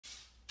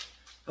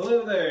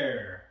Hello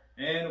there,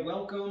 and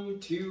welcome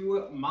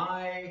to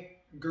my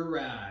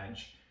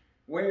garage,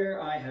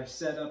 where I have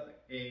set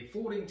up a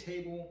folding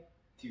table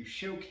to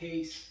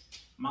showcase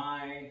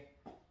my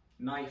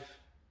knife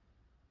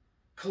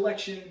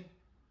collection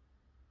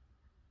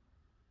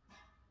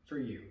for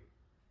you.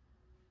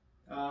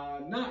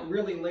 Not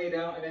really laid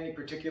out in any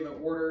particular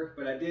order,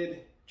 but I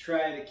did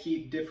try to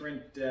keep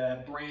different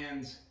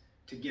brands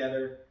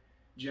together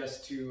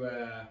just to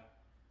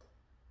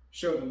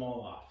show them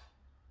all off.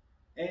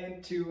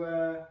 And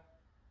to,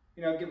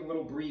 give a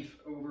little brief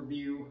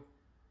overview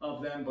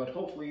of them, but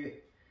hopefully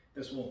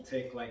this won't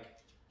take like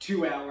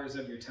 2 hours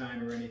of your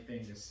time or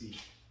anything to see.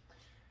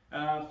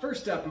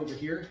 First up over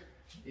here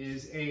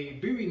is a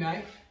Bowie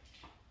knife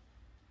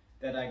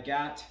that I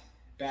got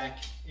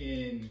back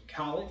in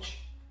college.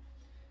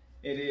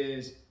 It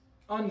is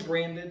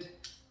unbranded.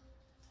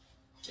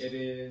 It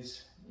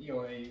is,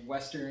 a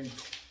Western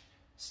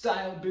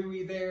style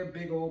Bowie there,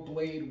 big old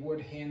blade, wood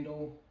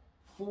handle,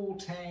 full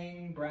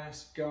tang,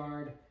 brass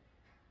guard,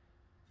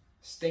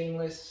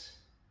 stainless,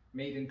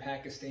 made in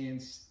Pakistan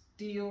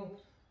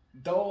steel,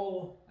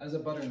 dull as a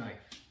butter knife.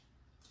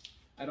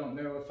 I don't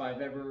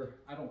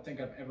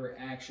think I've ever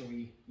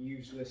actually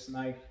used this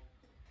knife.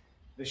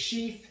 The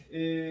sheath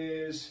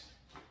is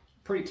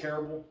pretty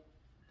terrible,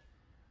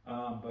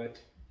 but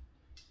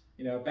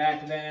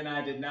back then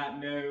I did not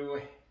know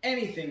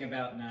anything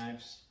about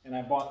knives, and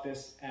I bought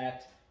this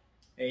at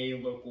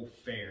a local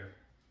fair.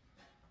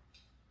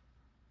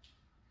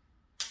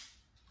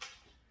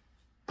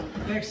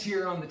 Next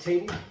here on the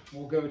table,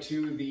 we'll go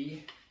to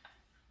the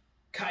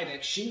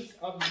Kydex sheath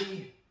of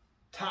the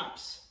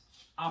Tops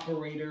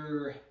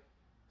Operator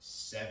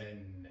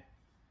 7.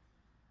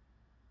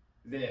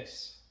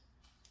 This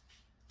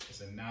is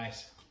a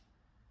nice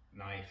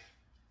knife.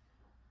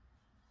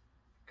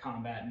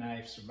 Combat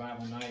knife,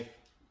 survival knife,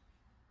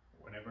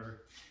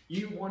 whatever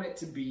you want it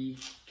to be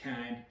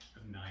kind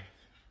of knife.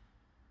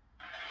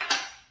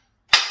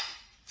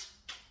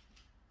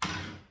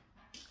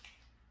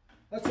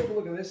 Let's take a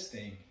look at this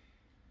thing.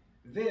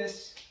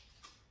 This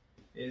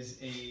is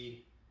a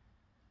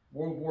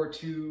World War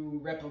II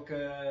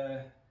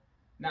replica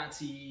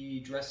Nazi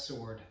dress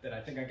sword that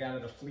I think I got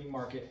at a flea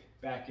market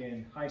back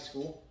in high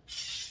school.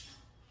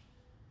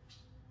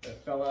 The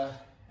fella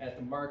at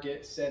the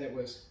market said it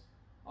was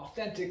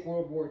authentic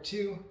World War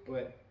II,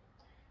 but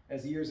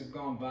as the years have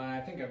gone by,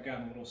 I think I've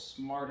gotten a little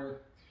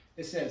smarter.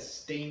 It says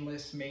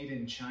stainless, made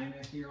in China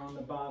here on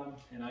the bottom,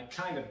 and I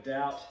kind of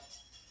doubt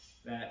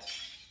that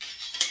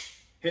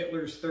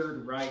Hitler's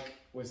Third Reich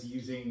was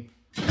using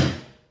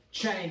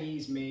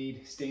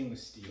Chinese-made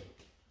stainless steel.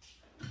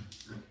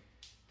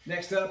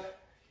 Next up,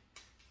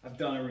 I've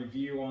done a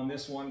review on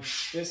this one.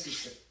 This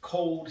is the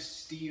Cold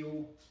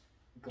Steel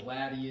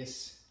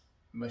Gladius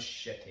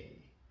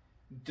Machete.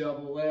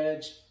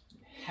 Double-edged,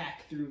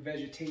 hack through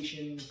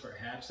vegetation,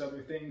 perhaps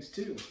other things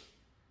too.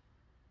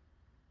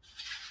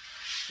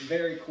 A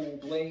very cool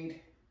blade.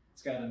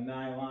 It's got a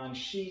nylon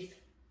sheath,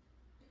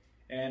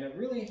 and it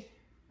really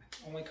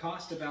only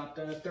cost about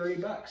 30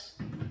 bucks.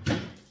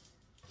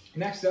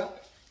 Next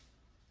up,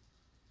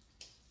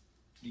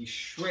 the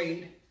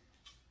Schrade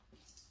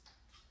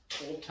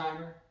Old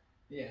Timer.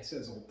 Yeah, it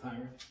says Old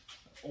Timer.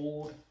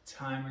 Old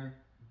Timer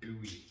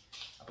Bowie.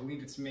 I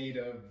believe it's made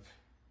of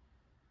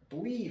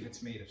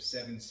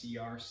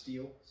 7CR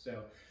steel, so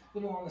a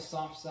little on the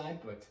soft side,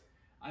 but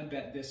I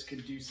bet this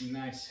could do some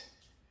nice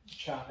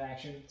chop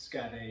action. It's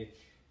got a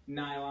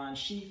nylon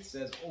sheath,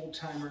 says Old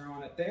Timer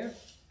on it there.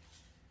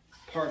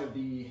 Part of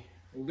the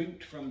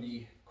loot from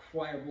the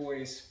Choir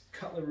Boys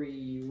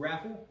cutlery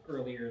raffle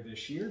earlier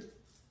this year.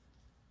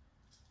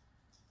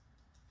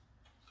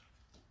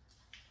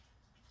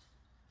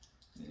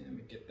 And let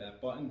me get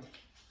that button.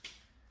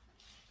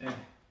 Yeah.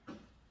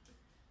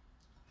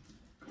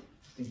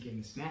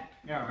 Stinking snap.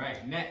 All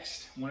right,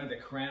 next, one of the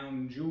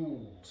crown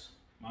jewels.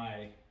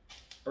 My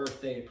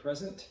birthday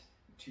present,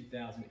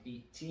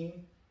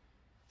 2018.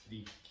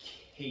 The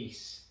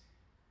Case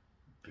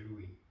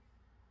Bowie.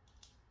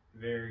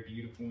 Very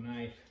beautiful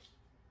knife.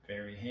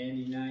 Very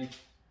handy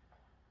knife.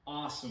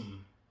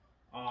 Awesome,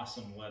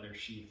 awesome leather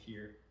sheath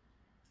here.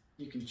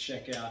 You can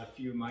check out a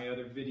few of my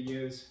other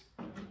videos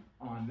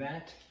on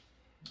that.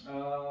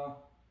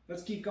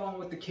 Let's keep going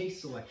with the case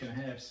selection. I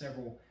have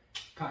several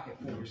pocket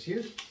folders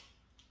here.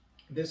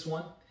 This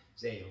one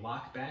is a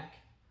lockback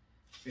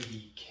for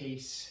the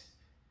Case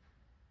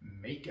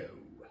Mako.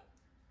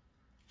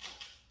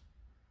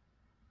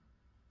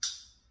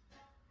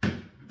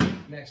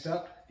 Next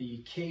up, the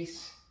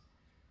Case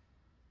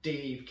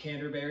Dave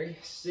Canterbury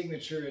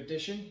Signature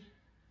Edition.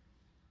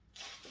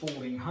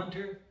 Folding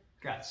Hunter.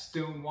 Got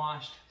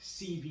stone-washed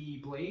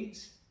CV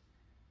blades.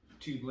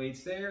 2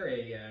 blades there,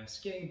 a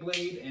skinny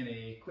blade and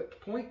a clipped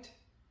point.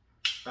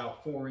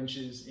 About 4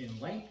 inches in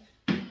length.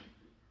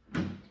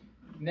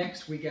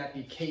 Next, we got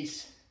the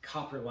Case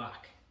Copper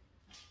Lock.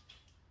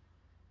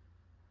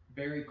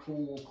 Very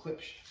cool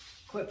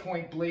clip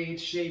point blade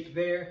shape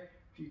there.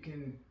 If you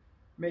can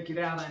make it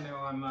out, I know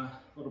I'm a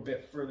little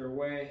bit further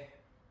away,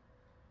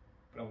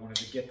 but I wanted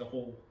to get the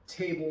whole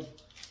table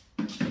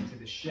into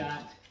the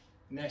shot.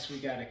 Next we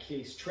got a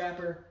Case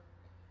Trapper,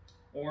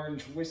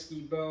 orange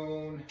whiskey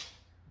bone,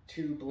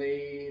 2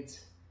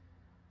 blades.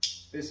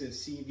 This is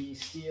CV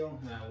steel,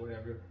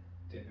 whatever,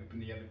 didn't open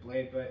the other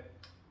blade, but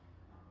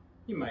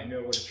you might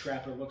know what a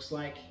trapper looks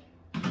like.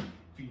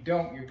 If you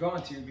don't, you're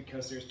going to,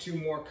 because there's 2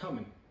 more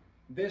coming.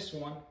 This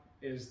one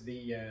is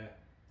the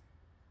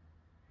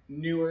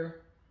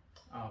newer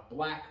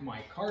black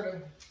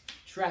micarta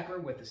trapper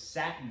with a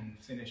satin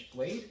finished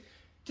blade.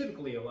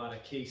 Typically a lot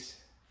of Case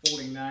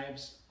folding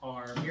knives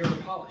are mirror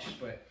polished,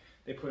 but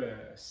they put a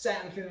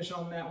satin finish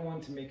on that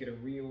one to make it a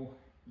real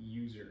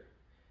user.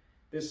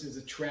 This is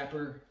a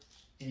trapper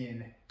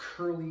in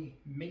curly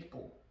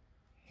maple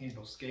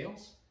handle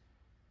scales.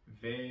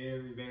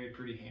 Very, very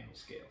pretty handle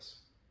scales.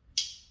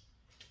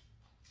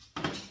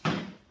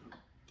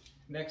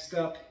 Next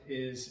up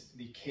is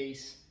the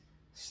Case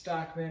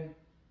Stockman.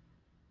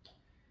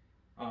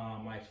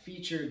 I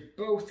featured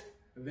both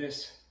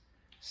this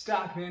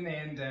Stockman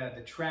and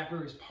the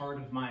Trapper as part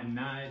of my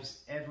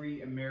Knives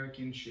Every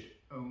American Should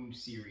Own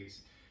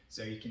series.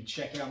 So you can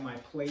check out my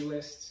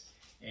playlists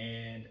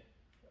and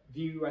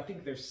view, I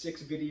think there's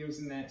 6 videos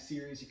in that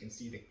series. You can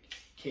see the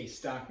Case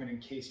Stockman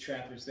and Case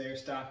Trappers there.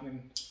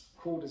 Stockman,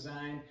 cool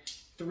design,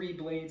 3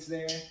 blades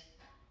there,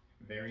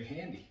 very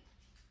handy.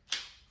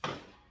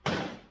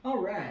 All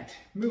right,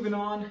 moving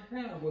on,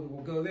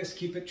 we'll go this,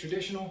 keep it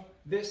traditional.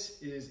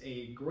 This is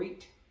a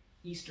Great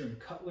Eastern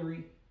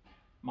Cutlery,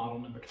 model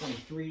number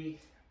 23,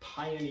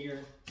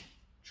 Pioneer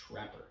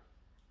Trapper.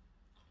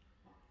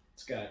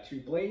 It's got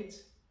 2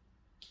 blades,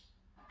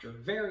 which are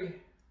very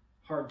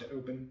hard to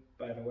open,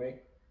 by the way.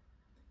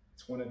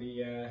 It's one of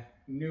the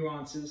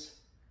nuances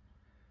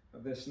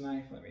of this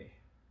knife. Let me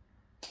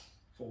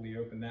fully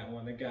open that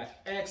one. They got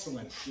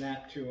excellent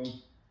snap to them.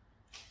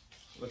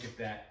 Look at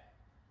that.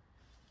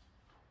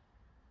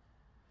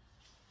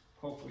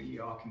 Hopefully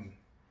y'all can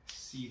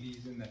see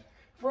these in the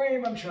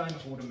frame. I'm trying to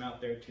hold them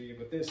out there to you,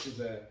 but this is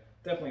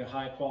definitely a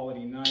high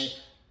quality knife.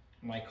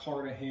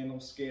 Micarta handle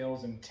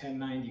scales in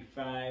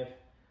 1095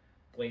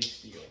 blade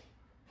steel.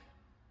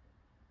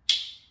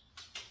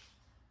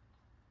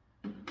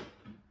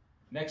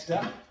 Next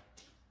up,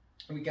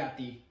 we got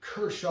the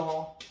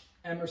Kershaw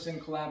Emerson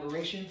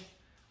collaboration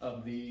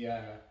of the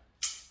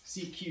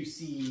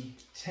CQC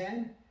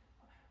 10.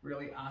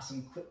 Really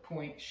awesome clip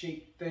point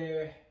shape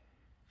there,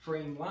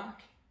 frame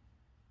lock.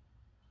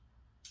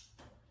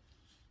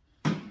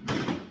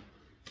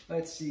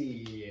 Let's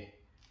see,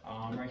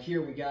 right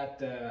here we got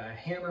the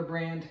Hammer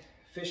brand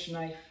fish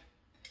knife.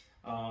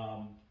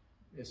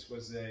 This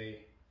was a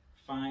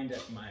find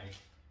at my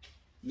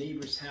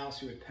neighbor's house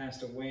who had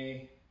passed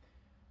away.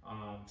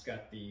 It's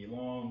got the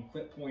long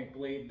clip point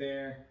blade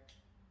there,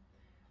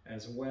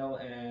 as well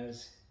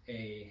as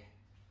a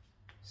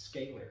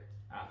scaler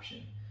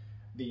option.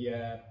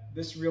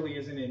 This really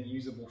isn't in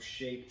usable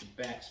shape.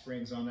 The back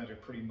springs on it are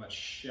pretty much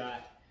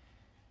shot,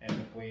 and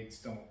the blades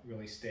don't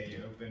really stay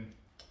open.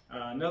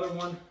 Another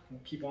one,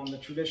 we'll keep on the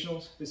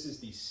traditionals. This is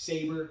the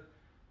Sabre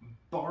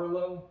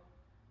Barlow,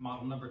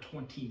 model number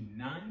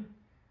 29.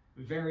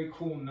 Very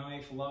cool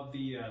knife. Love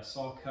the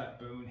saw cut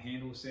bone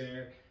handles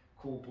there.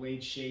 Cool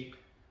blade shape,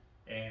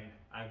 and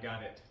I've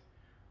got it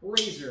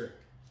razor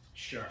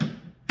sharp.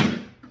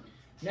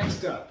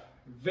 Next up,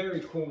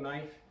 very cool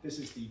knife. This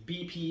is the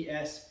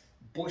BPS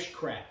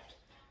Bushcraft.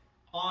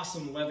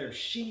 Awesome leather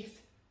sheath.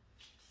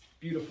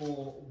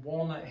 Beautiful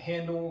walnut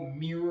handle,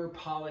 mirror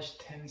polished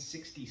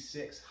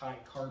 1066 high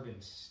carbon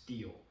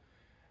steel.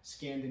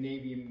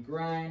 Scandinavian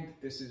grind.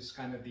 This is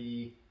kind of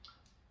the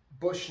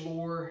bush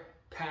lore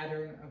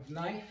pattern of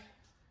knife.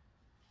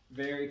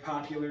 Very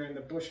popular in the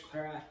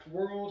bushcraft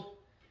world,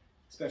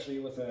 especially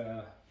with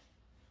a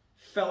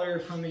feller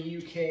from the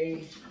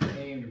UK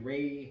named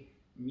Ray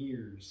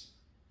Mears.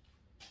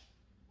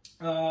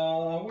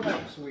 What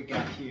else we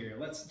got here?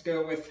 Let's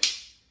go with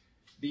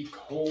the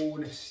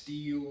Cold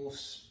Steel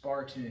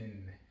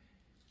Spartan.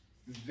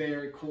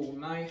 Very cool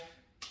knife.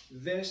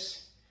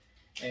 This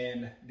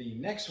and the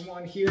next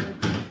one here,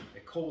 the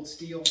Cold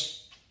Steel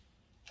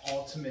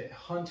Ultimate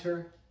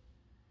Hunter.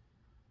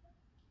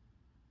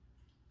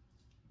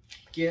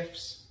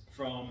 Gifts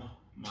from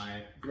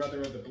my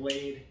brother of the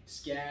blade,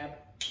 Scab,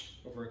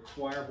 over at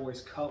Choir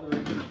Boys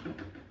Cutlery.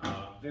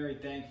 Very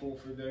thankful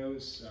for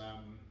those.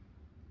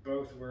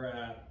 Both were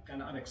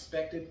kind of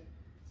unexpected.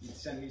 He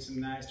sent me some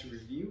knives to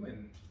review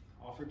and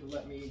offered to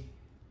let me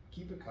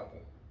keep a couple.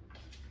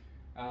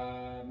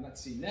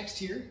 Let's see, next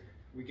here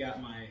we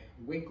got my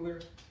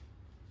Winkler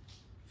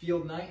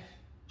field knife.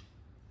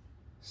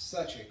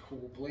 Such a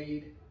cool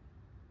blade.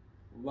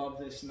 Love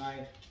this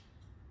knife.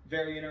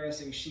 Very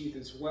interesting sheath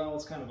as well.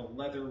 It's kind of a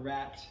leather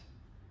wrapped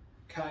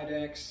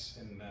Kydex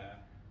and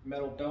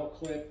metal belt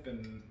clip,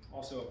 and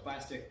also a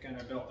plastic kind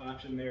of belt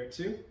option there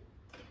too.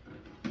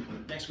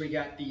 Next we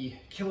got the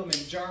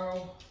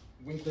Kilimanjaro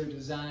Winkler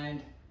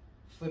designed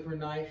flipper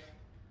knife.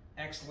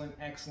 Excellent,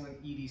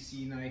 excellent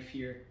EDC knife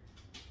here.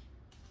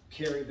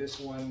 Carry this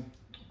one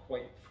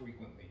quite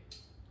frequently.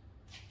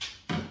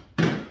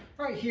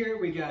 Right here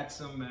we got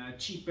some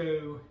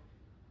cheapo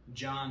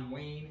John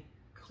Wayne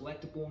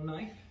collectible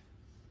knife.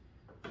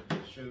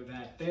 show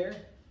that there.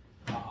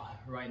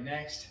 Right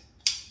next,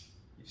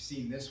 you've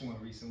seen this one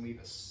recently,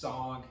 the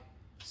SOG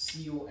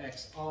Seal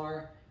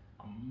XR,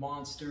 a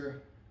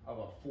monster of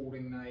a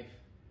folding knife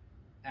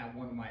and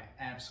one of my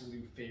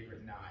absolute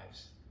favorite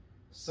knives.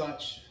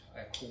 Such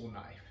a cool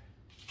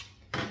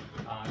knife.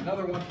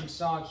 Another one from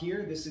SOG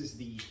here. This is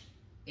the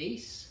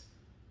Ace,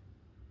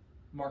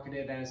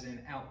 marketed as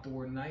an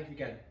outdoor knife. You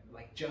got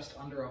like just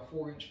under a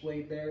 4-inch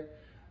blade there.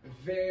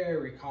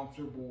 Very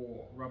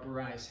comfortable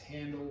rubberized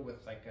handle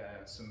with like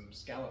some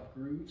scallop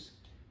grooves.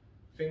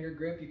 Finger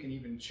grip, you can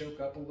even choke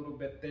up a little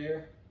bit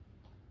there.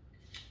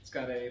 It's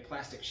got a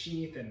plastic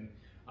sheath and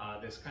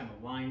this kind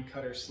of line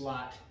cutter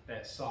slot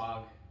that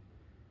SOG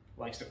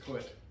likes to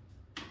put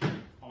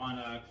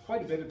on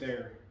quite a bit of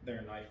their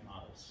knife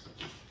models.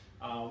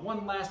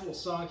 One last little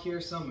SOG here,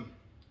 some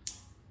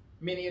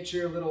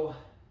miniature little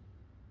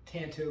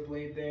Tanto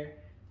blade there.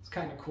 It's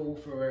kind of cool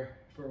for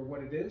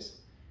what it is.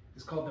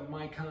 It's called the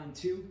Micon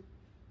 2.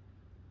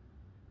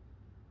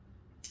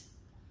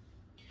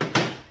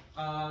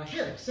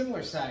 Here,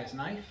 similar size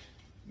knife,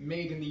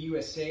 made in the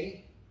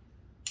USA.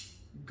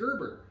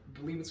 Gerber, I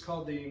believe it's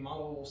called the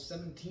Model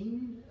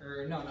 17,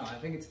 or no, I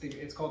think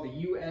it's called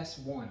the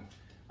US1.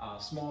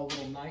 Small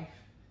little knife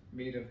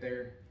made of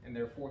their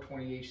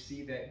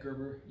 420HC that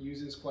Gerber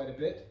uses quite a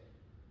bit.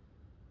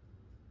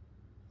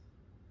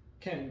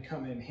 Can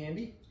come in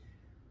handy.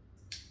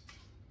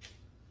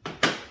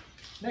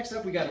 Next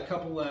up, we got a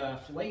couple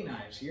fillet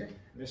knives here.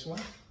 This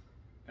one,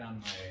 found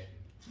in my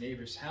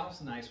neighbor's house,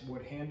 nice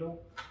wood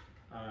handle.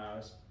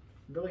 It's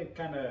really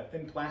kind of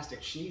thin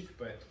plastic sheath,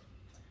 but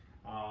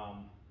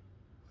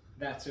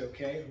that's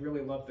okay.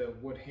 Really love the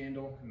wood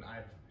handle, and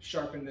I've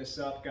sharpened this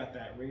up, got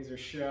that razor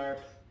sharp,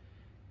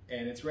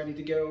 and it's ready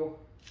to go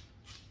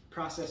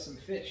process some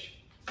fish.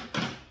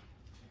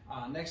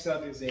 Next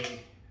up is a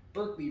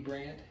Berkley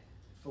brand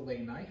fillet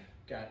knife.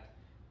 Got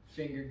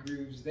finger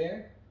grooves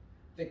there.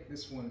 I think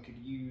this one could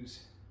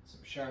use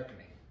some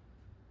sharpening.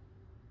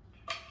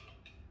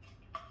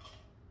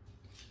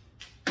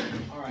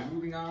 All right,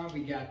 moving on,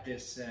 we got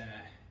this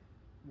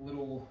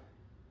little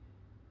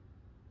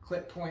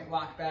clip point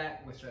lock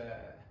bat with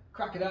a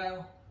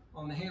crocodile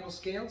on the handle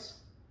scales.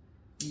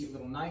 Neat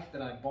little knife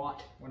that I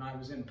bought when I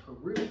was in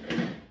Peru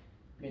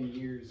many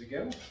years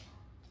ago.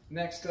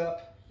 Next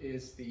up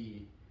is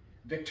the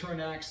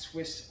Victorinox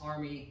Swiss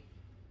Army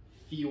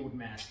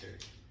Fieldmaster.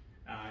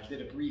 I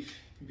did a brief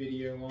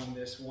video on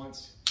this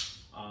once.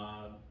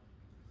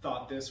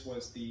 Thought this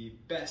was the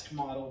best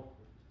model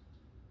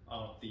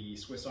of the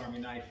Swiss Army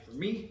knife for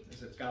me,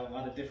 as it's got a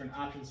lot of different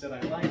options that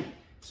I like,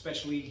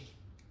 especially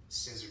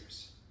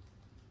scissors.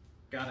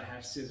 Gotta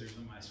have scissors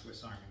on my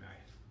Swiss Army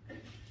knife.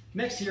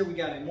 Next here we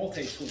got a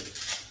multi-tool.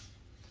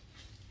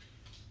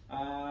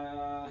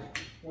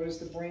 What is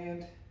the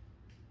brand?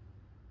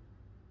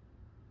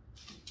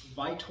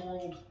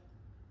 Vitorold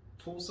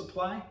Tool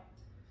Supply.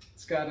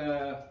 It's got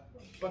a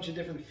bunch of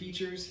different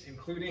features,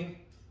 including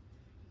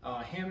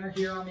a hammer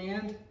here on the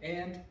end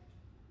and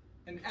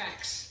an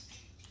axe.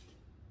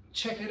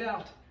 Check it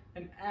out,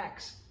 an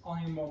axe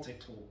on your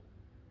multi-tool.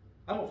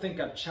 I don't think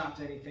I've chopped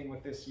anything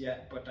with this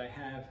yet, but I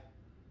have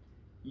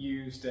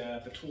used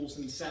the tools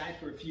inside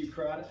for a few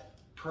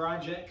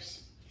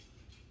projects.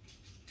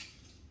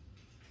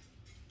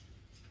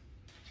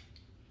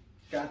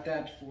 Got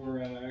that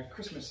for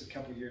Christmas a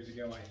couple years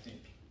ago, I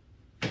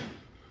think.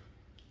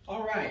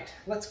 All right,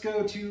 let's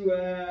go to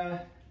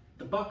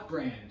the Buck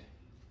brand.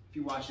 If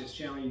you watch this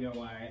channel, you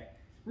know I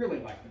really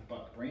like the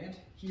Buck brand.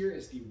 Here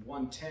is the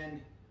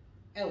 110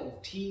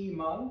 LT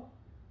model,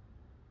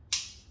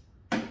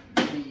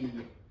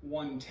 the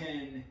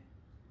 110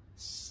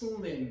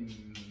 Slim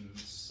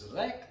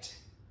Select,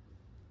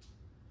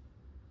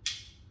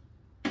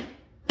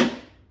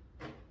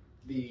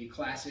 the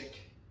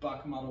classic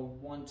Buck Model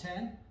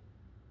 110,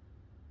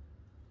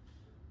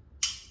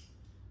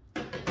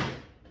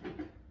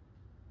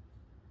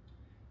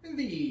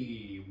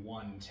 the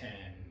 110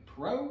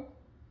 Pro,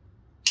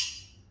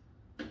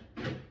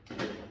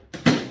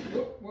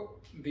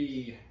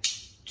 the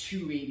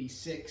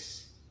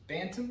 286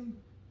 Bantam,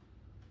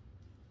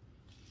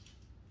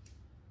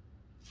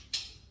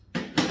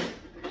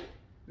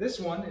 this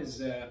one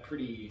is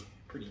pretty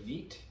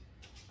neat.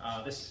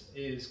 This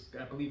is,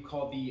 I believe,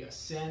 called the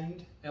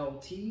Ascend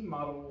LT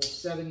Model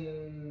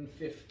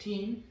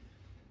 715,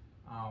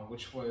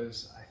 which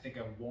was, I think,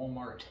 a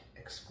Walmart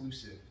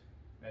exclusive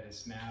that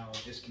is now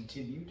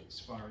discontinued, as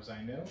far as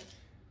I know.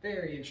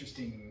 Very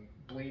interesting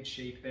blade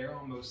shape there,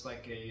 almost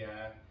like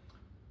a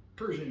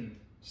Persian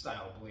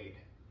style blade.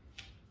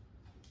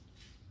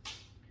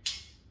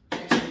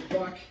 Next to the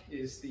Buck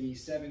is the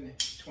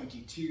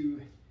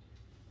 722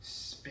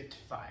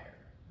 Spitfire.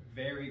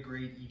 Very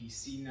great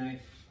EDC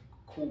knife.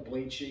 Cool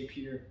blade shape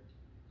here.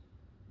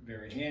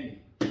 Very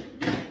handy.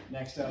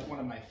 Next up, one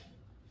of my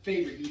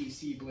favorite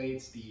EDC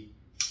blades, the,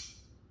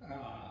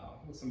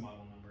 what's the model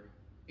number?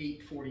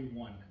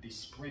 841, the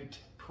Sprint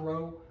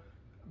Pro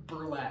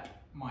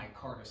Burlap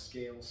micarta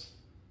scales.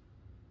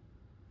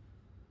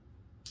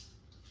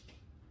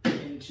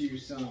 Into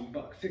some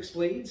Buck fixed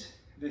blades.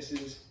 This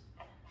is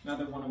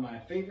Another one of my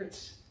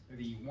favorites,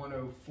 the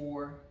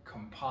 104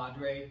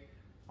 Compadre,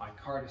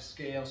 Micarta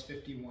Scales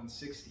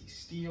 5160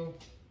 steel.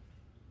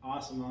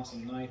 Awesome,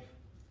 awesome knife.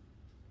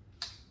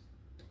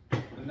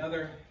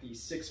 Another, the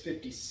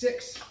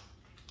 656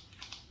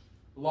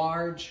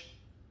 Large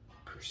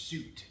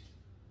Pursuit.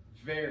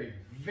 Very,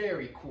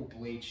 very cool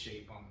blade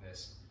shape on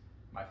this.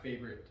 My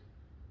favorite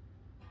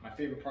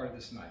part of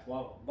this knife.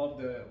 Love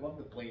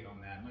the blade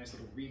on that. Nice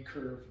little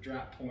recurve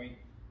drop point.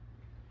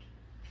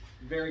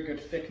 Very good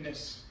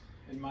thickness,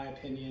 in my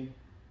opinion.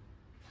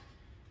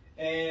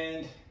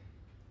 And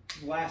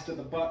last of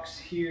the bucks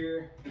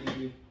here,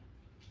 the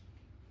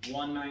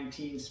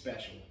 119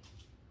 Special.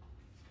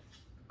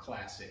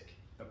 Classic.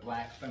 The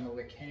black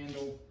phenolic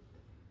handle,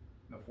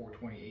 the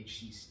 420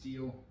 HC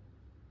steel.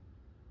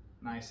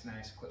 Nice,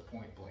 nice clip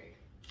point blade.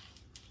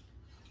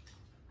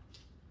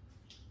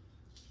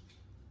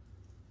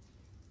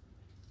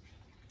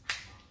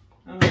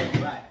 All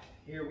right,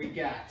 here we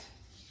got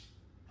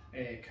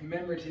a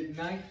commemorative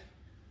knife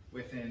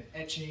with an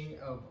etching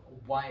of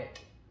Wyatt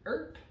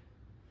Earp,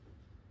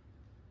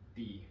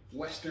 the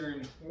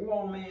Western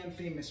Wallman,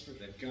 famous for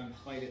the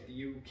gunfight at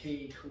the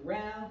OK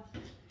Corral.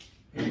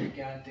 Here we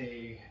got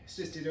a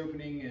assisted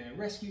opening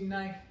rescue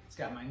knife. It's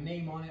got my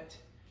name on it.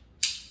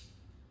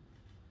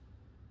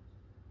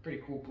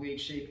 Pretty cool blade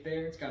shape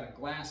there. It's got a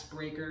glass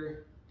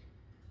breaker,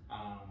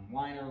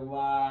 liner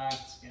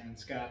locks, and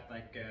it's got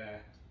like a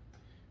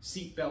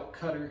seat belt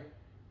cutter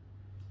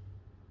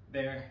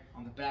there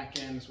on the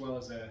back end, as well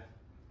as a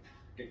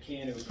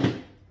can opener.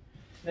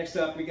 Next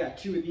up, we got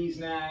two of these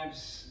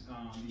knives.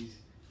 These,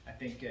 I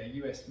think,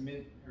 U.S.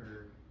 Mint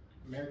or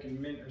American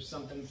Mint or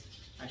something.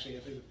 Actually,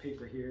 there's a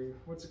paper here.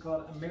 What's it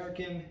called?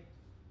 American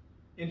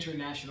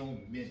International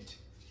Mint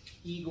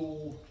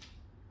Eagle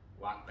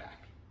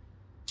Lockback.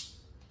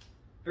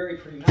 Very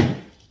pretty knife.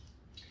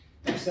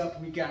 Next up,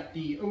 we got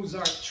the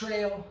Ozark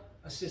Trail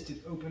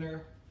assisted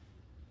opener,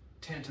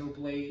 Tanto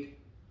blade.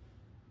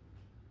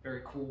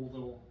 Very cool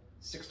little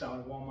 $6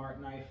 Walmart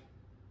knife.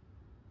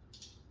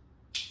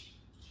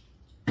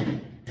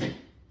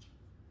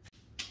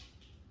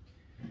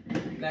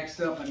 Next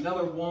up,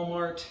 another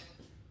Walmart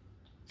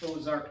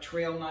Ozark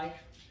Trail knife.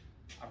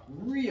 I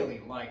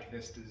really like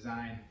this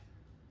design.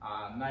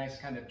 Nice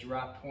kind of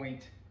drop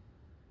point.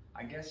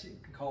 I guess you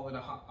could call it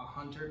a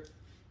hunter.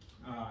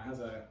 Has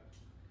a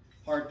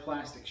hard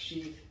plastic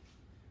sheath,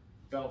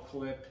 belt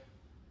clip.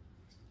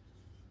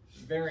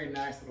 Very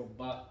nice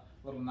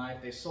little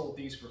knife. They sold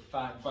these for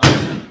 $5.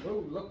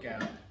 Oh, look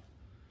out!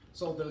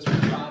 Sold those for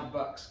 $5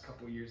 a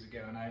couple years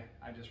ago, and I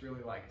just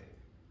really liked it.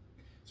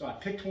 So I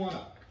picked one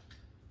up.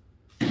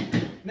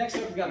 Next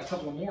up, we got a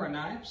couple of more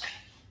knives.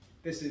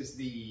 This is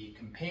the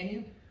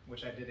Companion,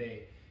 which I did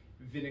a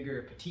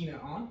vinegar patina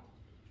on.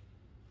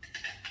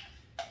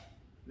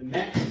 The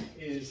next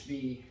is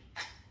the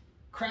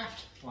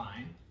Craft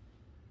line,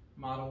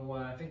 model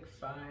I think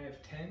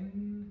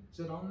 510. Is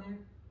it on there?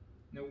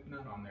 Nope,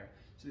 not on there.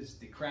 So this is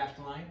the Craft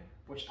line,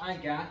 which I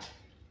got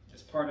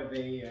as part of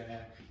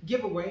a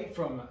giveaway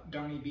from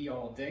Donnie B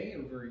All Day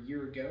over a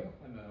year ago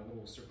in a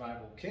little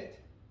survival kit.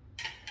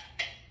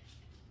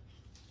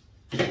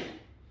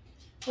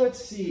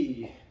 Let's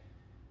see.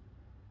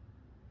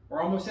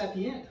 We're almost at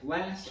the end.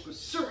 Last but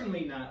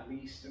certainly not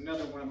least,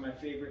 another one of my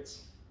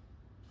favorites,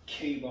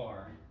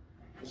 Ka-Bar.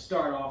 We'll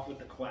start off with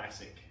the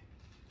classic,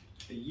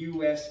 the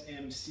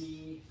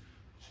USMC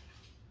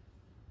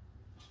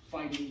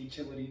fighting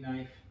utility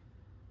knife,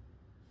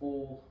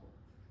 full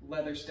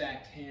leather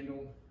stacked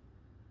handle,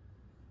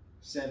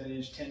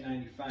 7-inch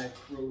 1095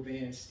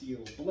 Crowvan steel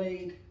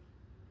blade.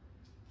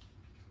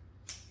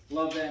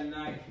 Love that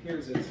knife.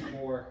 Here's its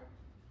more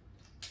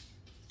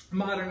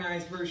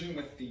modernized version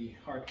with the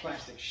hard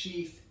plastic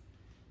sheath,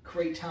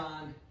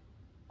 Kraton,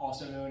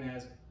 also known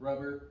as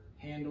rubber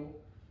handle.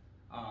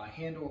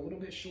 Handle a little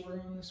bit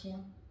shorter on this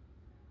one,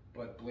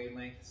 but blade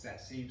length is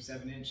that same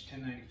 7-inch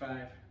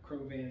 1095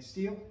 Crowvan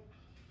steel.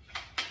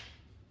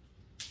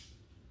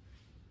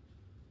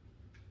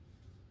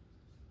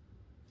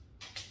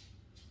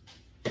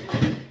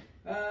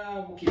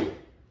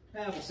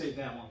 We'll save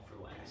that one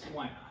for last.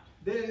 Why not?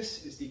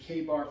 This is the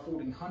Ka-Bar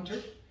Folding Hunter,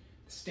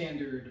 the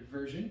standard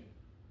version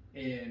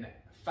in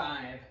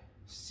 5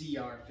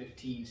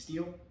 CR15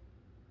 steel.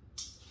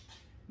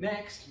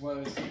 Next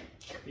was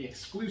the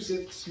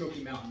exclusive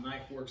Smoky Mountain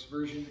Knife Works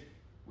version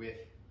with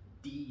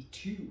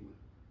D2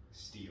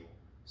 steel.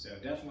 So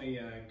definitely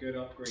a good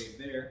upgrade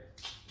there.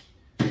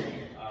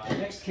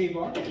 Next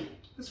Ka-Bar.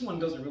 This one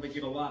doesn't really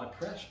get a lot of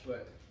press,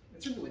 but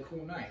it's a really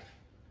cool knife.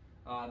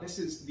 This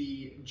is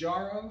the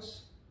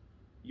Jesse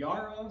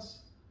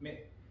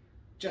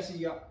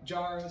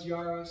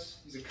Yaros.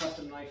 He's a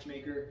custom knife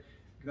maker.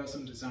 He does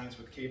some designs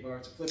with Ka-Bar.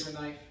 It's a flipper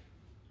knife.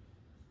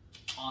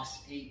 Os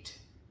 8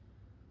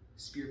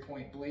 spear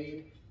point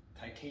blade,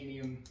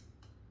 titanium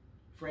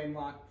frame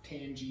lock,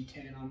 tan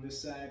G10 on this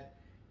side.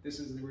 This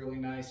is a really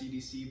nice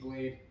EDC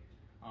blade.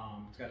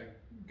 It's got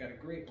a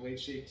great blade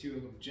shape too, a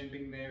little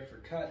jimping there for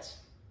cuts.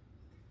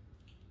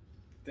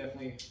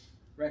 Definitely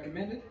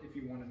recommend it if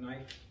you want a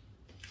knife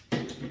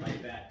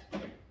like that.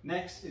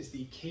 Next is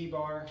the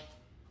Ka-Bar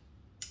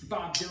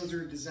Bob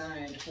Dozer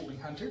designed folding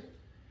hunter.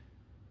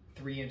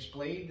 3-inch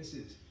blade. This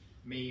is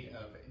made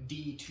of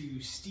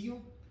D2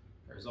 steel.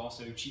 There's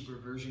also cheaper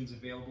versions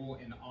available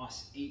in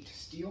AUS 8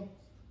 steel.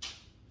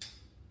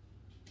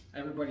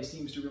 Everybody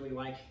seems to really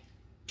like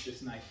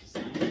this knife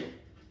design.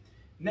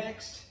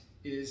 Next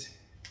is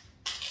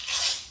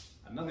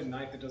another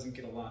knife that doesn't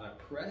get a lot of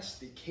press,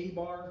 the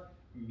Ka-Bar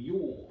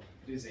Mule.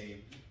 It is a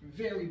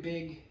very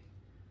big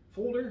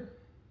folder,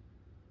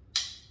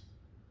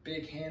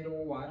 big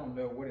handle. I don't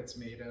know what it's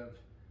made of.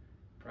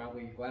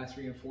 Probably glass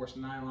reinforced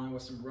nylon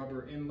with some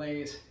rubber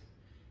inlays,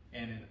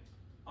 and an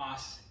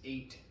AUS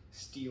 8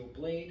 steel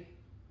blade,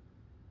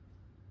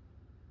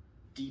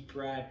 deep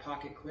rad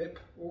pocket clip,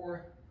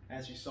 or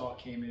as you saw, it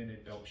came in a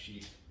belt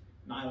sheath,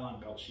 nylon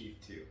belt sheath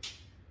too.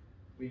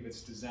 I believe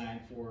it's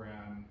designed for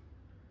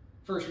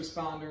first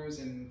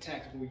responders and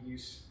tactical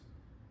use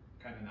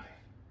kind of knife.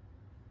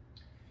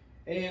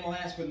 And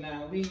last but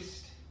not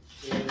least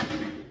is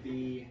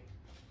the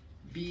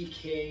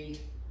BK2,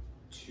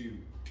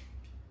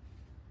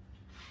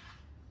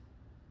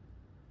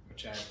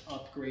 which I've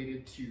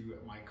upgraded to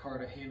my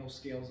Carta handle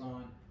scales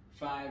on.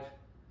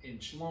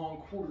 5-inch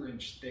long,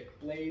 1/4-inch thick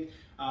blade.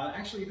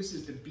 Actually, this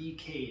is the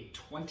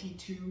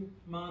BK22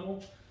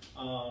 model.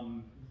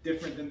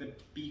 Different than the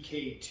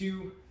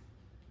BK2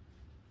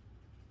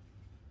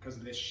 because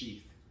of this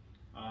sheath.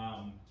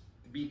 The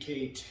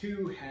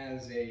BK2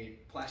 has a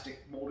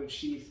plastic molded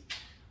sheath,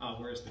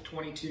 whereas the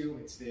 22,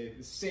 it's the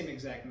same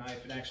exact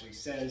knife. It actually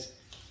says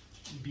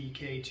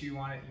BK2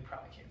 on it. You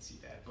probably can't see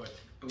that, but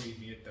believe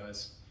me, it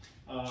does.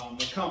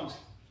 It comes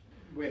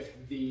with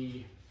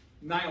the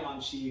nylon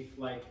sheath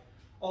like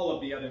all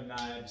of the other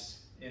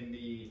knives in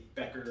the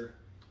Becker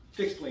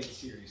fixed blade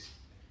series,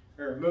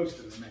 or most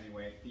of them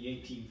anyway. The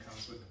 18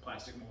 comes with the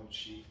plastic molded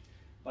sheath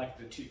like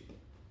the 2.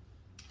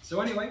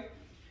 So anyway,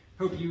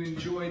 hope you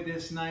enjoyed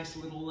this nice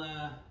little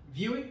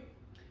viewing.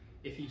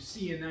 If you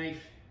see a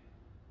knife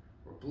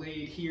or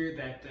blade here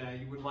that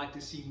you would like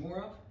to see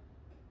more of,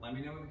 let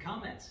me know in the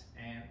comments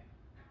and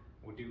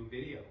we'll do a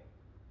video.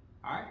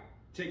 All right,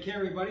 take care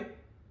everybody.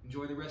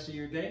 Enjoy the rest of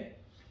your day.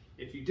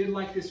 If you did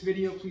like this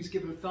video, please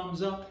give it a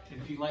thumbs up. And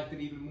if you liked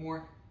it even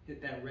more,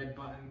 hit that red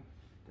button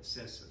that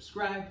says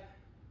subscribe.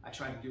 I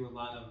try to do a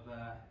lot of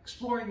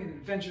exploring and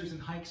adventures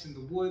and hikes in the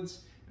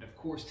woods. And of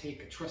course,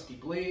 take a trusty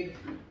blade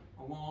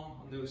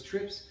along on those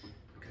trips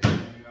because you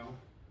never know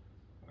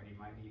when you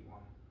might need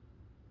one.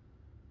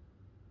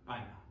 Bye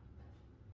now.